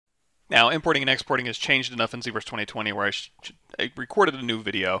Now, importing and exporting has changed enough in ZBrush 2020 where I recorded a new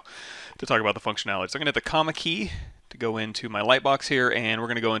video to talk about the functionality. So I'm going to hit the comma key to go into my lightbox here, and we're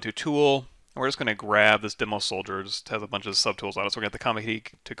going to go into Tool. We're just going to grab this demo soldier. It just has a bunch of subtools on it. So we're going to hit the comma key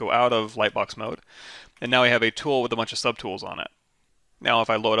to go out of lightbox mode. And now we have a tool with a bunch of subtools on it. Now if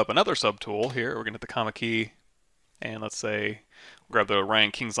I load up another subtool here, we're going to hit the comma key, and let's say grab the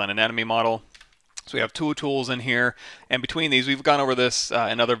Ryan Kingsline anatomy model. So we have two tools in here, and between these, we've gone over this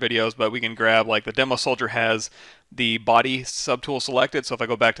in other videos, but we can grab, like the demo soldier has the body subtool selected. So if I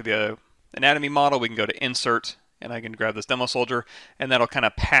go back to the anatomy model, we can go to insert, and I can grab this demo soldier, and that'll kind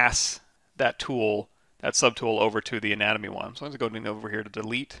of pass that tool, that subtool, over to the anatomy one. So I'm going to go over here to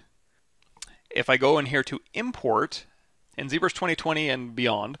delete. If I go in here to import, in ZBrush 2020 and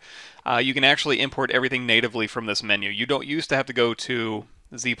beyond, you can actually import everything natively from this menu. You don't used to have to go to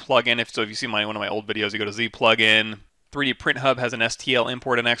Z plugin. If you see one of my old videos, you go to Z plugin. 3D Print Hub has an STL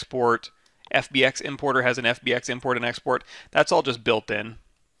import and export. FBX importer has an FBX import and export. That's all just built in.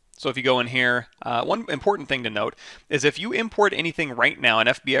 So if you go in here, one important thing to note is if you import anything right now, an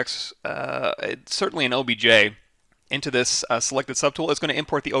FBX, certainly an OBJ, into this selected subtool, it's going to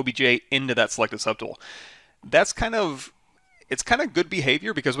import the OBJ into that selected subtool. That's it's kind of good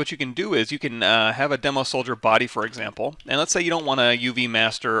behavior, because what you can do is you can have a demo soldier body, for example, and let's say you don't want to UV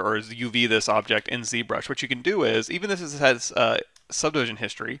master or UV this object in ZBrush. What you can do is, even if this has subdivision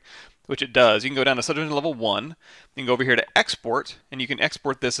history, which it does, you can go down to subdivision level 1, you can go over here to export, and you can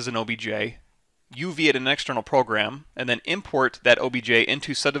export this as an OBJ, UV it in an external program, and then import that OBJ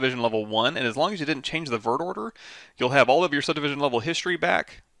into subdivision level 1, and as long as you didn't change the vert order, you'll have all of your subdivision level history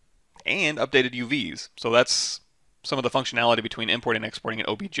back and updated UVs. So that's some of the functionality between importing and exporting an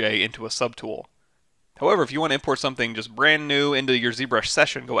OBJ into a subtool. However, if you want to import something just brand new into your ZBrush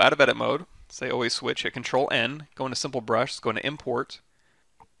session, go out of edit mode, say always switch, hit Control N, go into Simple Brush, go into Import.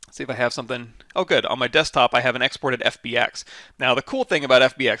 See if I have something. Oh good, on my desktop I have an exported FBX. Now the cool thing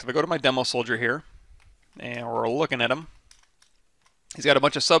about FBX, if I go to my demo soldier here, and we're looking at him, he's got a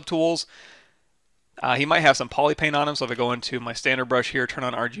bunch of subtools. He might have some poly paint on him, so if I go into my standard brush here, turn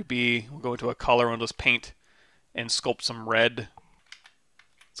on RGB, we'll go into a color, and we'll just paint and sculpt some red.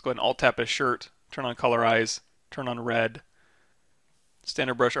 Let's go ahead and alt tap his shirt, turn on colorize, turn on red.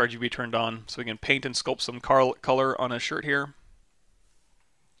 Standard brush RGB turned on, so we can paint and sculpt some color on his shirt here.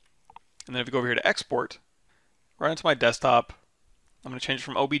 And then if we go over here to export, right into my desktop, I'm going to change it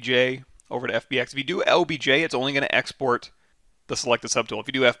from OBJ over to FBX. If you do OBJ, it's only going to export the selected subtool. If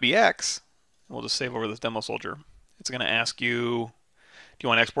you do FBX, we'll just save over this demo soldier, it's going to ask you, do you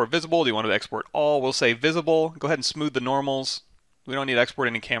want to export visible? Do you want to export all? We'll say visible. Go ahead and smooth the normals. We don't need to export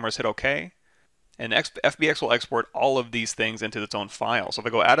any cameras. Hit OK. And FBX will export all of these things into its own file. So if I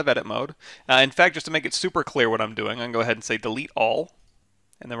go out of edit mode, in fact, just to make it super clear what I'm doing, I'm going to go ahead and say delete all.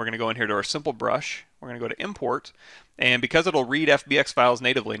 And then we're going to go in here to our simple brush. We're going to go to import. And because it'll read FBX files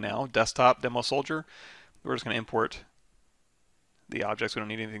natively now, desktop, demo soldier, we're just going to import the objects. We don't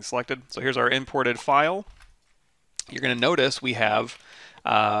need anything selected. So here's our imported file. You're going to notice we have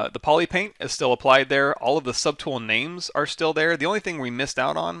the poly paint is still applied there. All of the subtool names are still there. The only thing we missed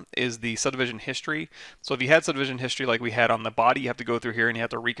out on is the subdivision history. So if you had subdivision history like we had on the body, you have to go through here and you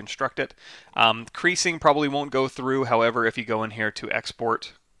have to reconstruct it. Creasing probably won't go through. However, if you go in here to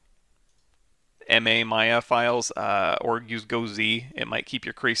export Maya files or use GoZ, it might keep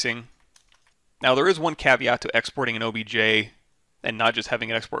your creasing. Now there is one caveat to exporting an OBJ and not just having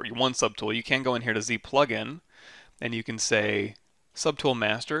it export your one subtool. You can go in here to Z plugin and you can say subtool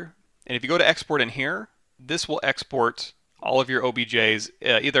master, and if you go to export in here, this will export all of your OBJs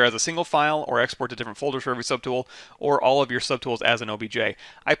either as a single file or export to different folders for every subtool, or all of your subtools as an OBJ.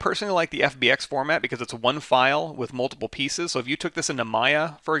 I personally like the FBX format because it's one file with multiple pieces. So if you took this into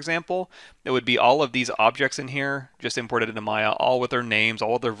Maya, for example, it would be all of these objects in here just imported into Maya, all with their names,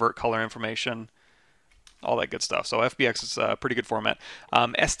 all of their vert color information, all that good stuff. So FBX is a pretty good format.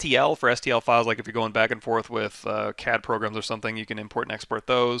 STL for STL files, like if you're going back and forth with CAD programs or something, you can import and export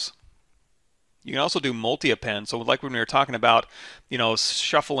those. You can also do multi-append. So like when we were talking about,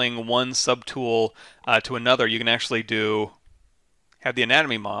 shuffling one subtool to another, you can actually have the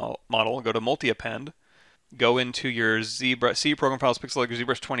anatomy model, go to multi-append, go into your ZBrush, C program files, pixel like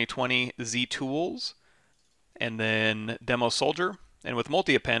ZBrush 2020, Z tools, and then demo soldier. And with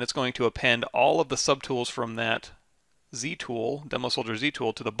multi-append, it's going to append all of the subtools from that Z tool, demo soldier Z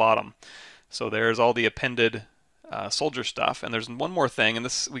tool, to the bottom. So there's all the appended soldier stuff. And there's one more thing,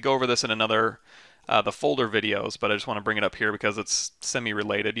 and we go over this in another the folder videos, but I just want to bring it up here because it's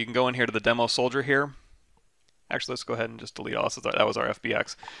semi-related. You can go in here to the demo soldier here. Actually, let's go ahead and just delete all this. That was our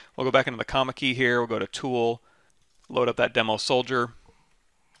FBX. We'll go back into the comma key here. We'll go to Tool, load up that demo soldier.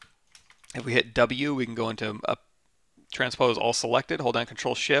 If we hit W, we can go into transpose all selected, hold down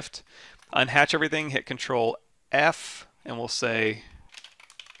Control Shift, unhatch everything, hit Control F, and we'll say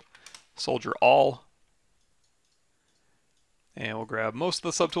soldier all. And we'll grab most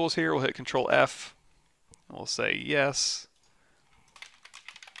of the subtools here, we'll hit Control F, and we'll say yes.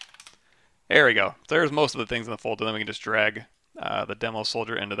 There we go. So there's most of the things in the folder. Then we can just drag the demo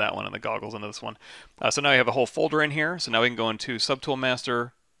soldier into that one and the goggles into this one. So now we have a whole folder in here. So now we can go into Subtool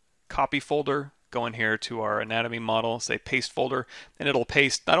Master, Copy Folder, go in here to our anatomy model, say Paste Folder, and it'll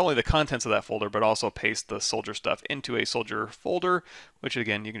paste not only the contents of that folder, but also paste the soldier stuff into a soldier folder, which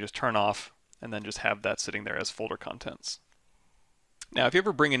again, you can just turn off and then just have that sitting there as folder contents. Now, if you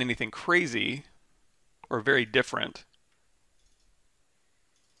ever bring in anything crazy or very different,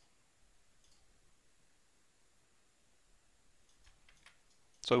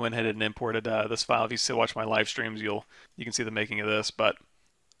 so I went ahead and imported this file. If you still watch my live streams, you can see the making of this. But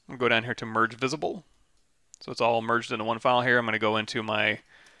I'm going to go down here to Merge Visible. So it's all merged into one file here. I'm going to go into my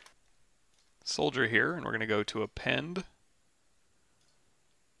soldier here, and we're going to go to Append.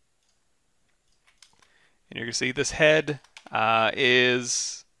 And you're going to see this head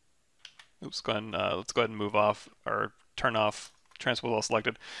is. Oops, let's go ahead and move off or turn off transpose all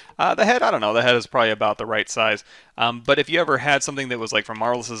selected. The head, I don't know, the head is probably about the right size. But if you ever had something that was like from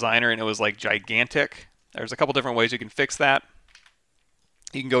Marvelous Designer and it was like gigantic, there's a couple different ways you can fix that.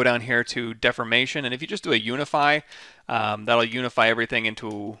 You can go down here to deformation, and if you just do a unify, that'll unify everything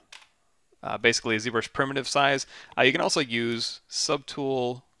into basically a ZBrush primitive size. You can also use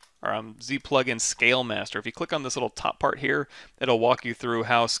Subtool or Z plugin Scale Master. If you click on this little top part here, it'll walk you through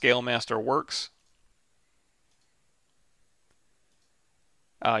how Scale Master works.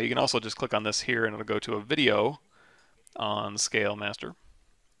 You can also just click on this here and it'll go to a video on Scale Master.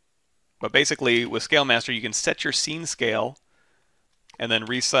 But basically with Scale Master you can set your scene scale and then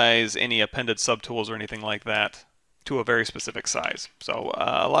resize any appended subtools or anything like that to a very specific size. So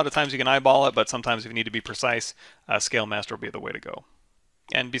a lot of times you can eyeball it, but sometimes if you need to be precise, Scale Master will be the way to go.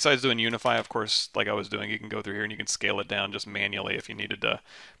 And besides doing Unify, of course, like I was doing, you can go through here and you can scale it down just manually if you needed to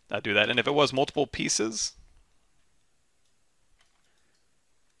do that. And if it was multiple pieces,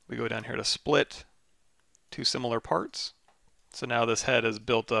 we go down here to split two similar parts. So now this head is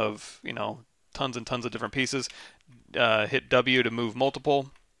built of, tons and tons of different pieces. Hit W to move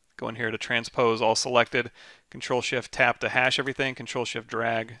multiple. Go in here to transpose all selected. Control Shift tap to hash everything. Control Shift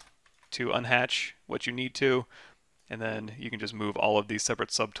drag to unhatch what you need to. And then you can just move all of these separate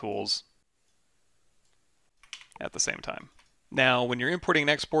subtools at the same time. Now, when you're importing and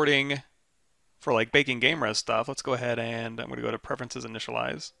exporting for like baking game res stuff, let's go ahead and I'm going to go to Preferences,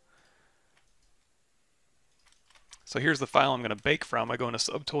 Initialize. So here's the file I'm going to bake from. I go into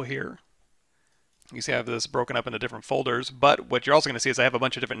Subtool here. You see I have this broken up into different folders, but what you're also going to see is I have a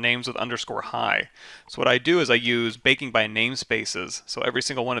bunch of different names with _hi. So what I do is I use baking by namespaces. So every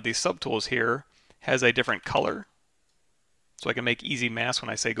single one of these subtools here has a different color. So I can make easy masks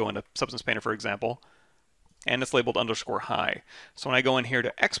when I say go into Substance Painter, for example. And it's labeled _hi. So when I go in here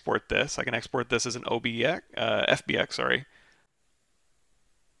to export this, I can export this as an FBX, sorry.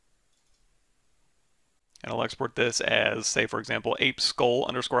 And I'll export this as, say, for example, ape skull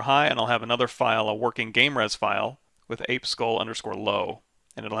 _hi, and I'll have another file, a working game res file, with ape skull _low.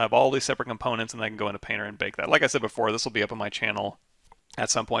 And it'll have all these separate components, and I can go into Painter and bake that. Like I said before, this will be up on my channel at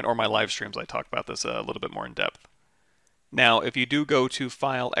some point, or my live streams. I talk about this a little bit more in depth. Now, if you do go to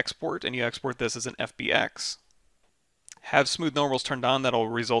File, Export, and you export this as an FBX, have smooth normals turned on. That'll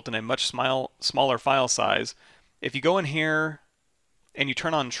result in a much smaller file size. If you go in here and you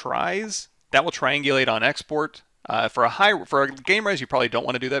turn on tries, that will triangulate on export. For a game res, you probably don't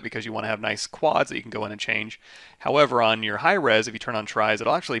want to do that because you want to have nice quads that you can go in and change. However, on your high res, if you turn on tries,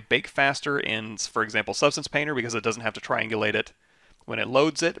 it'll actually bake faster in, for example, Substance Painter because it doesn't have to triangulate it when it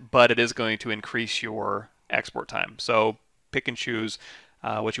loads it, but it is going to increase your export time. So pick and choose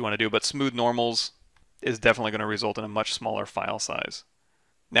what you want to do, but smooth normals is definitely going to result in a much smaller file size.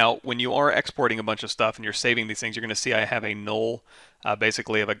 Now, when you are exporting a bunch of stuff and you're saving these things, you're going to see I have a null.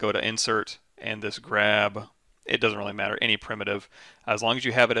 Basically, if I go to Insert and this grab, it doesn't really matter, any primitive. As long as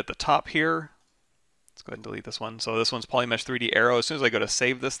you have it at the top here, let's go ahead and delete this one. So this one's Polymesh 3D Arrow. As soon as I go to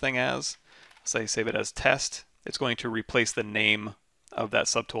save this thing as, say save it as test, it's going to replace the name of that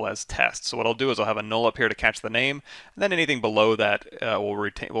subtool as test. So what I'll do is I'll have a null up here to catch the name, and then anything below that will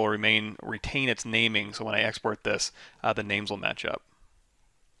retain its naming. So when I export this, the names will match up.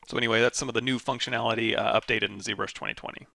 So anyway, that's some of the new functionality updated in ZBrush 2020.